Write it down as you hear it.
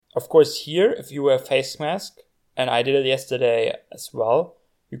Of course, here, if you wear a face mask, and I did it yesterday as well,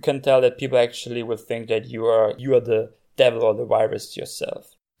 you can tell that people actually will think that you are the devil or the virus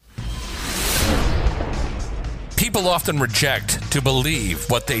yourself. People often reject to believe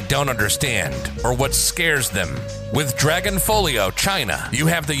what they don't understand or what scares them. With Dragonfolio China, you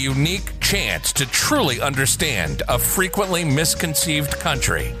have the unique chance to truly understand a frequently misconceived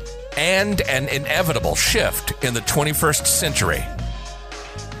country and an inevitable shift in the 21st century.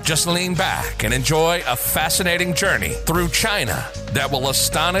 Just lean back and enjoy a fascinating journey through China that will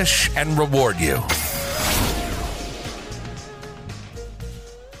astonish and reward you.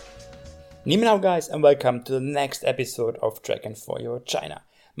 Ni hao guys, and welcome to the next episode of Dragonfolio China.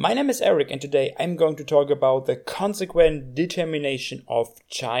 My name is Eric, and today I'm going to talk about the consequent determination of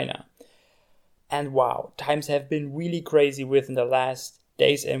China. And wow, times have been really crazy within the last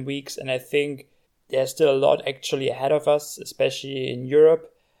days and weeks, and I think there's still a lot actually ahead of us, especially in Europe.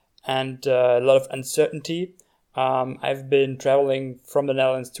 And a lot of uncertainty. I've been traveling from the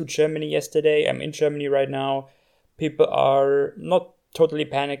Netherlands to Germany yesterday. I'm in Germany right now. People are not totally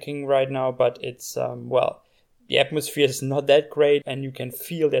panicking right now, but it's, the atmosphere is not that great, and you can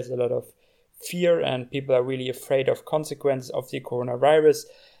feel there's a lot of fear, and people are really afraid of consequences of the coronavirus.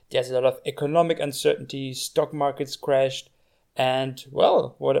 There's a lot of economic uncertainty, stock markets crashed, and,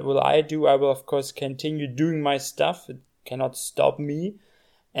 well, what will I do? I will, of course, continue doing my stuff. It cannot stop me.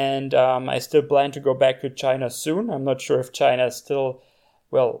 And I still plan to go back to China soon. I'm not sure if China still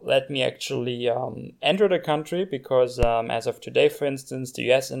let me actually enter the country because as of today, for instance, the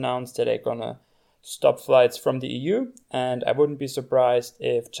US announced that they're gonna stop flights from the EU, and I wouldn't be surprised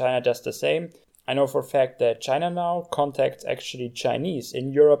if China does the same. I know for a fact that China now contacts actually Chinese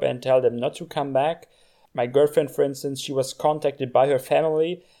in Europe and tell them not to come back. My girlfriend, for instance, she was contacted by her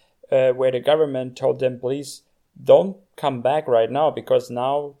family where the government told them, please don't come back right now, because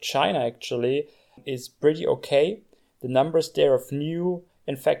now China actually is pretty okay. The numbers there of new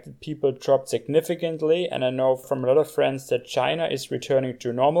infected people dropped significantly, and I know from a lot of friends that China is returning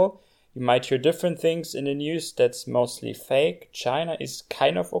to normal. You might hear different things in the news. That's mostly fake. China is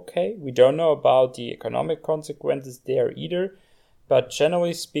kind of okay. We don't know about the economic consequences there either, but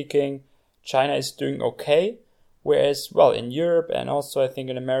generally speaking, China is doing okay. Whereas, in Europe and also I think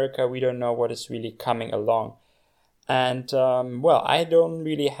in America, we don't know what is really coming along. And, I don't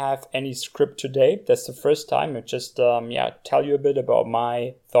really have any script today. That's the first time. I just, tell you a bit about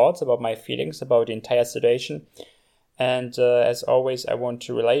my thoughts, about my feelings, about the entire situation. And as always, I want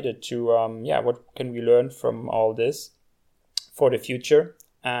to relate it to, what can we learn from all this for the future?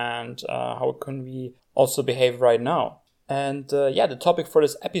 And how can we also behave right now? And, the topic for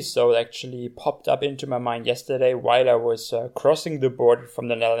this episode actually popped up into my mind yesterday while I was crossing the border from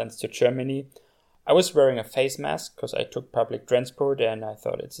the Netherlands to Germany. I was wearing a face mask because I took public transport and I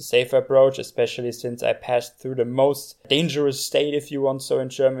thought it's a safer approach, especially since I passed through the most dangerous state, if you want so, in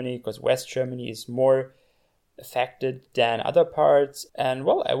Germany, because West Germany is more affected than other parts. And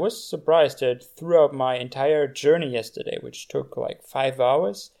I was surprised that throughout my entire journey yesterday, which took like 5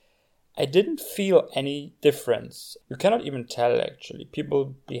 hours, I didn't feel any difference. You cannot even tell actually.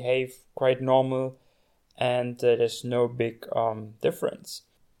 People behave quite normal and there's no big difference.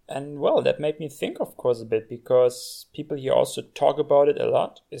 And that made me think, of course, a bit, because people here also talk about it a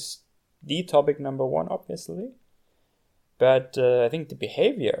lot. It's the topic number one, obviously. But I think the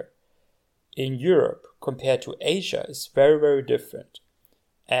behavior in Europe compared to Asia is very, very different.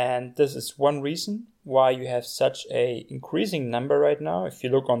 And this is one reason why you have such a increasing number right now. If you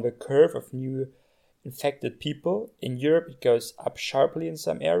look on the curve of new infected people, in Europe it goes up sharply in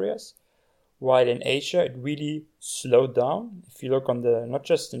some areas. While in Asia, it really slowed down. If you look on not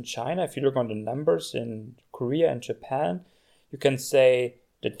just in China, if you look on the numbers in Korea and Japan, you can say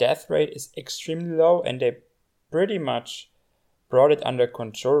the death rate is extremely low and they pretty much brought it under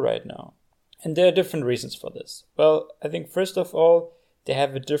control right now. And there are different reasons for this. I think first of all, they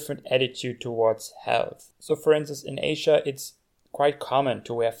have a different attitude towards health. So for instance, in Asia, it's quite common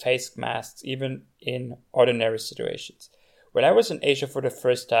to wear face masks even in ordinary situations. When I was in Asia for the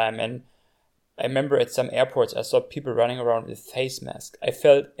first time, and I remember at some airports, I saw people running around with face masks. I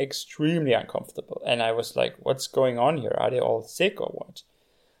felt extremely uncomfortable. And I was like, what's going on here? Are they all sick or what?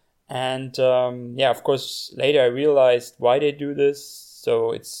 And of course, later I realized why they do this.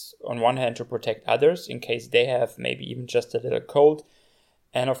 So it's on one hand to protect others in case they have maybe even just a little cold.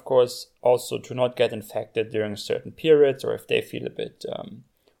 And of course, also to not get infected during certain periods, or if they feel a bit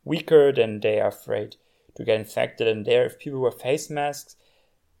weaker, then they are afraid to get infected. And there, if people wear face masks,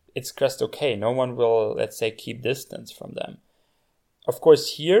 it's just okay. No one will, let's say, keep distance from them. Of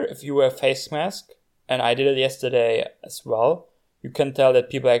course, here, if you wear a face mask, and I did it yesterday as well, you can tell that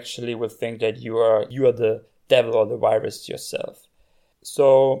people actually will think that you are the devil or the virus yourself.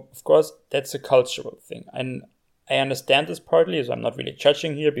 So, of course, that's a cultural thing. And I understand this partly, so I'm not really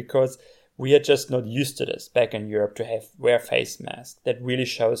judging here, because we are just not used to this back in Europe to wear face masks. That really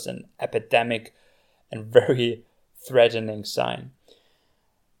shows an epidemic and very threatening sign.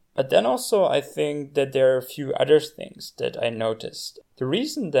 But then also I think that there are a few other things that I noticed. The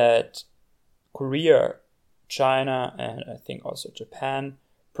reason that Korea, China, and I think also Japan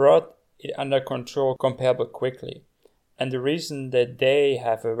brought it under control comparably quickly. And the reason that they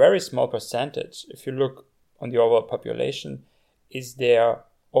have a very small percentage, if you look on the overall population, is their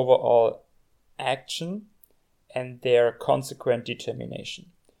overall action and their consequent determination.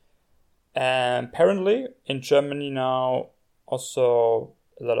 And apparently in Germany now, also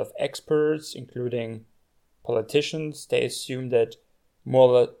a lot of experts, including politicians, they assume that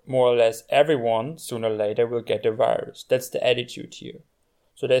more or less everyone sooner or later will get the virus. That's the attitude here.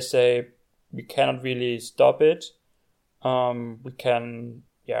 So they say we cannot really stop it. There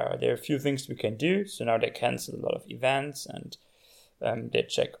are a few things we can do. So now they cancel a lot of events and they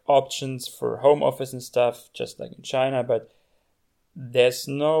check options for home office and stuff, just like in China. But there's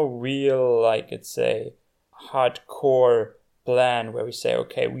no real, hardcore plan where we say,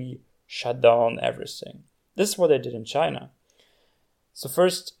 okay, we shut down everything. This is what they did in China. So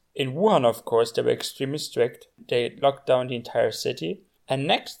first, in Wuhan, of course, they were extremely strict. They locked down the entire city. And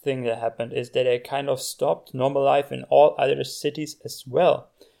next thing that happened is that they kind of stopped normal life in all other cities as well.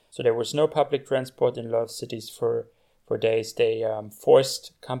 So there was no public transport in a lot of cities for days. They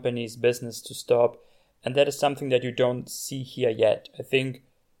forced companies' business to stop. And that is something that you don't see here yet. I think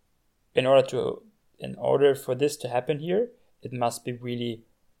in order for this to happen here, it must be really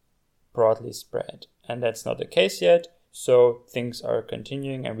broadly spread. And that's not the case yet. So things are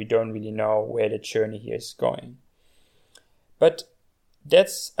continuing and we don't really know where the journey here is going. But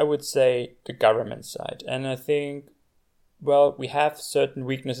that's, I would say, the government side. And I think, we have certain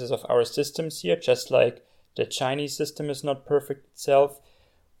weaknesses of our systems here, just like the Chinese system is not perfect itself.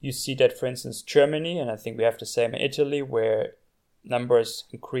 You see that, for instance, Germany, and I think we have the same in Italy, where numbers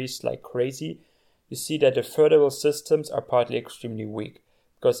increase like crazy. You see that the federal systems are partly extremely weak,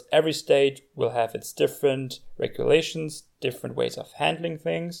 because every state will have its different regulations, different ways of handling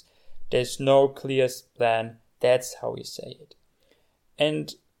things. There's no clear plan. That's how we say it.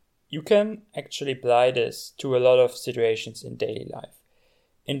 And you can actually apply this to a lot of situations in daily life.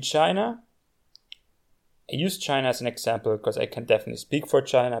 In China, I use China as an example because I can definitely speak for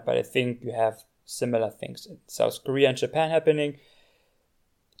China, but I think you have similar things in South Korea and Japan happening.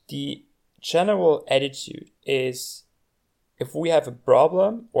 The general attitude is, if we have a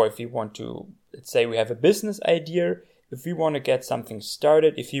problem, or if we want to, let's say we have a business idea, if we want to get something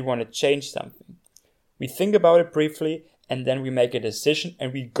started, if we want to change something, we think about it briefly and then we make a decision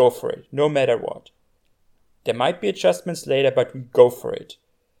and we go for it, no matter what. There might be adjustments later, but we go for it.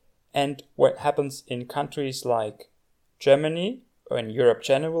 And what happens in countries like Germany or in Europe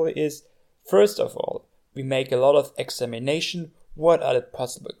generally is, first of all, we make a lot of examination. What are the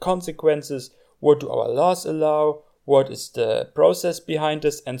possible consequences? What do our laws allow? What is the process behind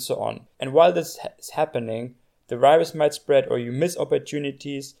this? And so on. And while this is happening, the virus might spread or you miss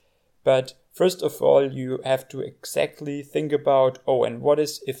opportunities. But first of all, you have to exactly think about, and what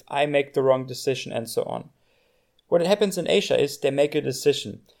is if I make the wrong decision and so on. What happens in Asia is they make a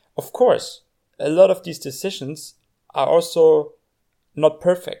decision. Of course, a lot of these decisions are also not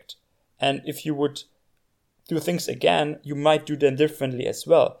perfect. And if you would do things again, you might do them differently as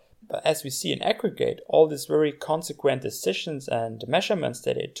well. But as we see in aggregate, all these very consequent decisions and measurements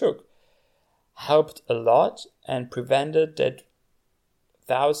that they took helped a lot and prevented that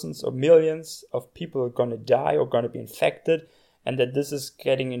thousands or millions of people are going to die or going to be infected, and that this is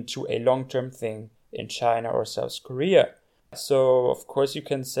getting into a long-term thing in China or South Korea. So, of course, you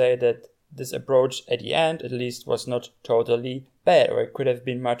can say that this approach at the end, at least, was not totally bad, or it could have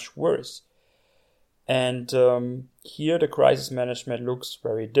been much worse. And here the crisis management looks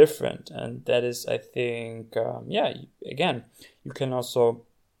very different. And that is, I think, again, you can also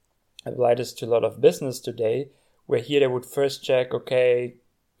apply this to a lot of business today, where here they would first check, okay,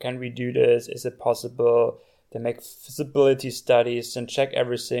 can we do this? Is it possible? They make feasibility studies and check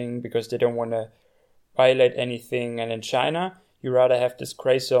everything because they don't want to violate anything. And in China, you rather have this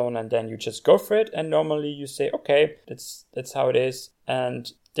gray zone and then you just go for it. And normally you say, okay, that's how it is.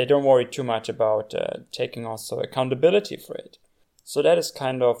 And they don't worry too much about taking also accountability for it. So that is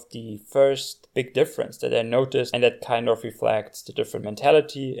kind of the first big difference that I noticed, and that kind of reflects the different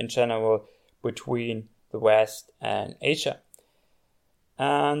mentality in general between the West and Asia.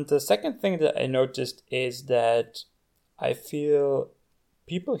 And the second thing that I noticed is that I feel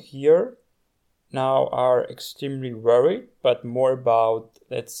people here now are extremely worried, but more about,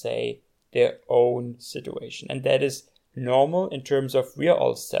 let's say, their own situation. And that is normal in terms of we are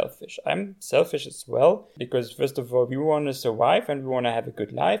all selfish. I'm selfish as well, because first of all, we want to survive and we want to have a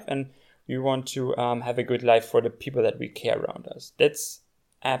good life, and we want to have a good life for the people that we care around us. That's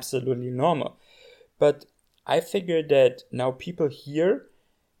absolutely normal. But I figured that now people here,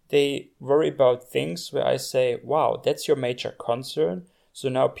 they worry about things where I say, wow, that's your major concern. So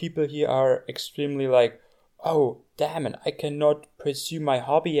now people here are extremely like, oh, damn it, I cannot pursue my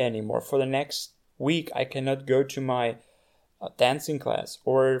hobby anymore. For the next week, I cannot go to my dancing class,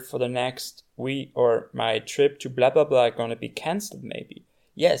 or for the next week, or my trip to blah, blah, blah, going to be cancelled maybe.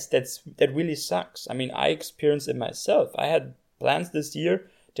 Yes, that really sucks. I mean, I experienced it myself. I had plans this year,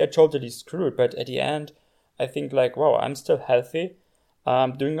 they're totally screwed. But at the end, I think like, wow, I'm still healthy.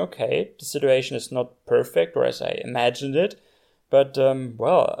 I'm doing okay. The situation is not perfect or as I imagined it. But,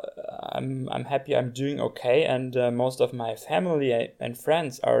 I'm happy I'm doing okay, and most of my family and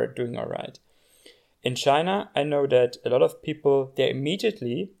friends are doing all right. In China, I know that a lot of people, they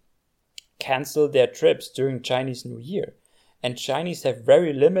immediately cancel their trips during Chinese New Year. And Chinese have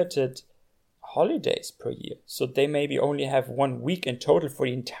very limited holidays per year. So they maybe only have 1 week in total for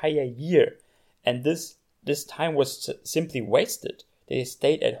the entire year. And this time was simply wasted. They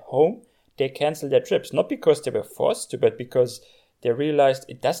stayed at home, they canceled their trips, not because they were forced to, but because they realized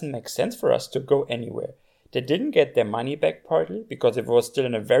it doesn't make sense for us to go anywhere. They didn't get their money back partly because it was still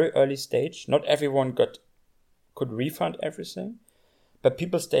in a very early stage. Not everyone could refund everything. But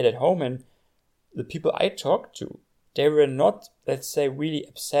people stayed at home, and the people I talked to, they were not, let's say, really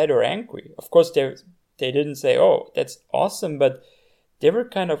upset or angry. Of course, they didn't say, oh, that's awesome, but they were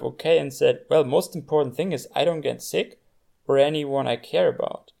kind of okay and said, well, most important thing is I don't get sick or anyone I care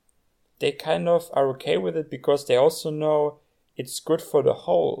about. They kind of are okay with it because they also know it's good for the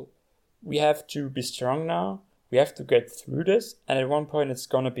whole. We have to be strong now. We have to get through this. And at one point, it's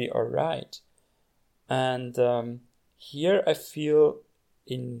going to be all right. And here I feel,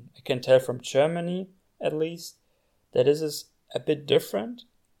 I can tell from Germany at least, that this is a bit different.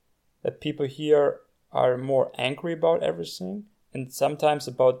 That people here are more angry about everything. And sometimes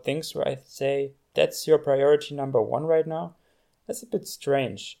about things where I say, that's your priority number one right now. That's a bit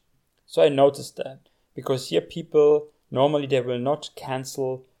strange. So I noticed that. Because here people, normally they will not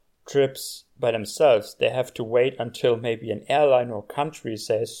cancel trips by themselves. They have to wait until maybe an airline or country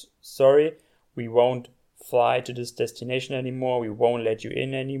says, sorry, we won't fly to this destination anymore. We won't let you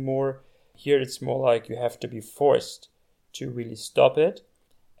in anymore. Here it's more like you have to be forced to really stop it.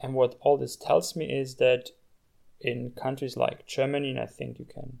 And what all this tells me is that in countries like Germany, and I think you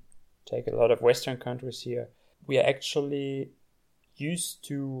can take a lot of Western countries here, we are actually used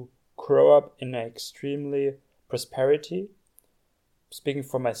to grow up in an extremely prosperity. Speaking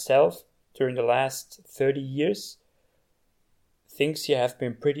for myself, during the last 30 years, things here have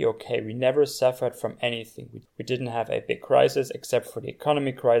been pretty okay. We never suffered from anything. We didn't have a big crisis except for the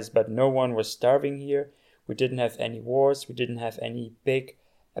economic crisis, but no one was starving here. We didn't have any wars. We didn't have any big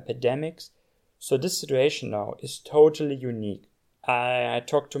epidemics. So this situation now is totally unique. I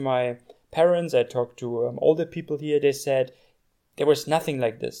talked to my parents, I talked to older people here. They said there was nothing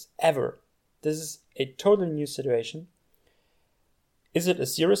like this ever. This is a totally new situation. Is it a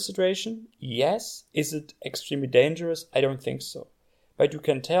serious situation? Yes. Is it extremely dangerous? I don't think so. But you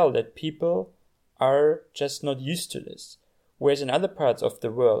can tell that people are just not used to this. Whereas in other parts of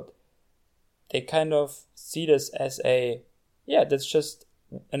the world, they kind of see this as that's just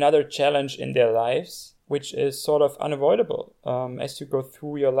another challenge in their lives, which is sort of unavoidable as you go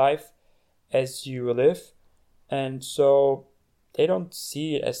through your life, as you live. And so they don't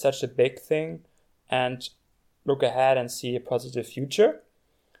see it as such a big thing and look ahead and see a positive future.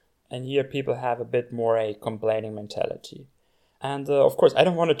 And here people have a bit more a complaining mentality. And of course, I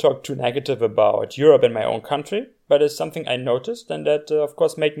don't want to talk too negative about Europe and my own country, but it's something I noticed and that, of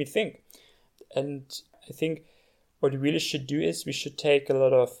course, made me think. And I think what we really should do is we should take a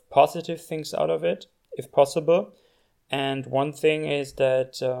lot of positive things out of it, if possible. And one thing is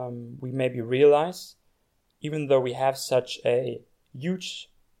that we maybe realize, even though we have such a huge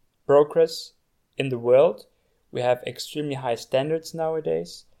progress in the world, we have extremely high standards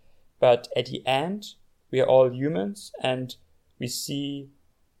nowadays, but at the end, we are all humans and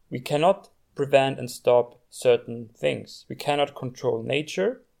we cannot prevent and stop certain things. We cannot control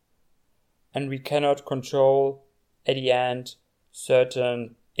nature, and we cannot control, at the end,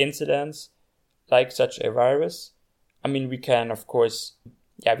 certain incidents like such a virus. I mean, we can, of course,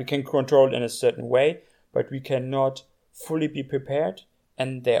 we can control it in a certain way, but we cannot fully be prepared.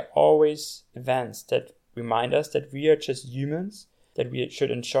 And there are always events that remind us that we are just humans, that we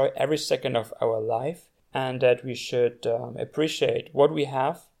should enjoy every second of our life, and that we should appreciate what we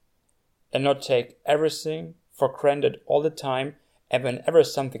have and not take everything for granted all the time. And whenever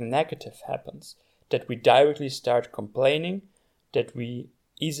something negative happens, that we directly start complaining, that we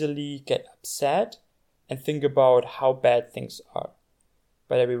easily get upset and think about how bad things are.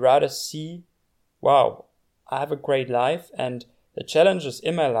 But that we rather see, wow, I have a great life, and the challenges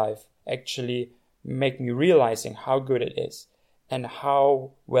in my life actually make me realizing how good it is and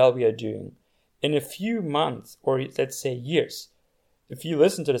how well we are doing. In a few months, or let's say years, if you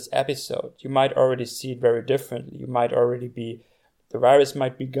listen to this episode, you might already see it very differently. You might already be, the virus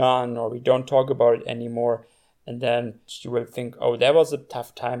might be gone, or we don't talk about it anymore. And then you will think, oh, that was a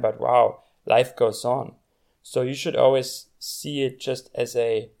tough time, but wow, life goes on. So you should always see it just as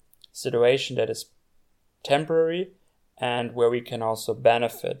a situation that is temporary and where we can also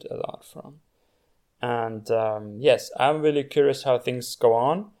benefit a lot from. And yes, I'm really curious how things go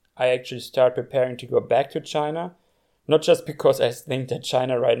on. I actually start preparing to go back to China, not just because I think that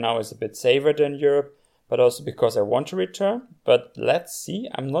China right now is a bit safer than Europe, but also because I want to return. But let's see.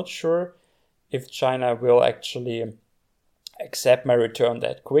 I'm not sure if China will actually accept my return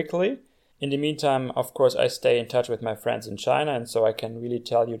that quickly. In the meantime, of course, I stay in touch with my friends in China, and so I can really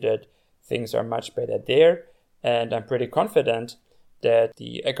tell you that things are much better there. And I'm pretty confident that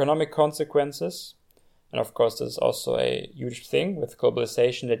the economic consequences, and of course, this is also a huge thing with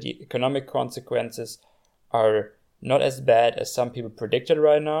globalization, that the economic consequences are not as bad as some people predicted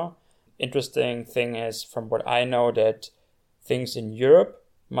right now. Interesting thing is, from what I know, that things in Europe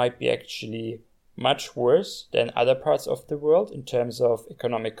might be actually much worse than other parts of the world in terms of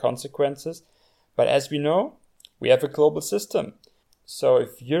economic consequences. But as we know, we have a global system. So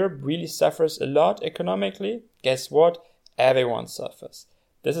if Europe really suffers a lot economically, guess what? Everyone suffers.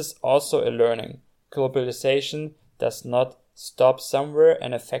 This is also a learning. Globalization does not stop somewhere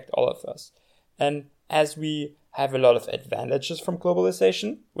and affect all of us. And as we have a lot of advantages from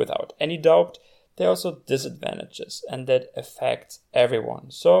globalization, without any doubt, there are also disadvantages, and that affects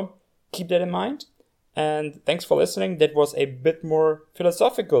everyone. So keep that in mind. And thanks for listening. That was a bit more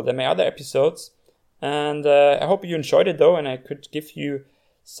philosophical than my other episodes. And I hope you enjoyed it though, and I could give you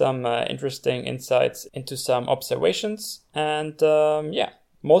some interesting insights into some observations. And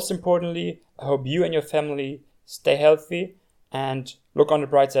most importantly, I hope you and your family stay healthy and look on the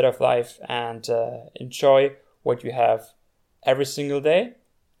bright side of life and enjoy what you have every single day.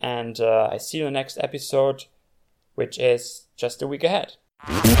 And I see you in the next episode, which is just a week ahead.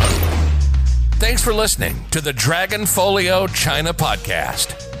 Thanks for listening to the Dragonfolio China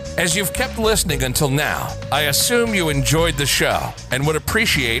podcast. As you've kept listening until now, I assume you enjoyed the show and would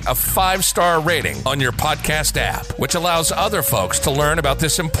appreciate a 5-star rating on your podcast app, which allows other folks to learn about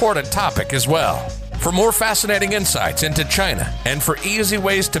this important topic as well. For more fascinating insights into China and for easy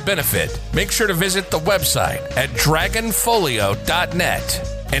ways to benefit, make sure to visit the website at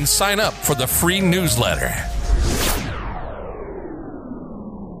dragonfolio.net and sign up for the free newsletter.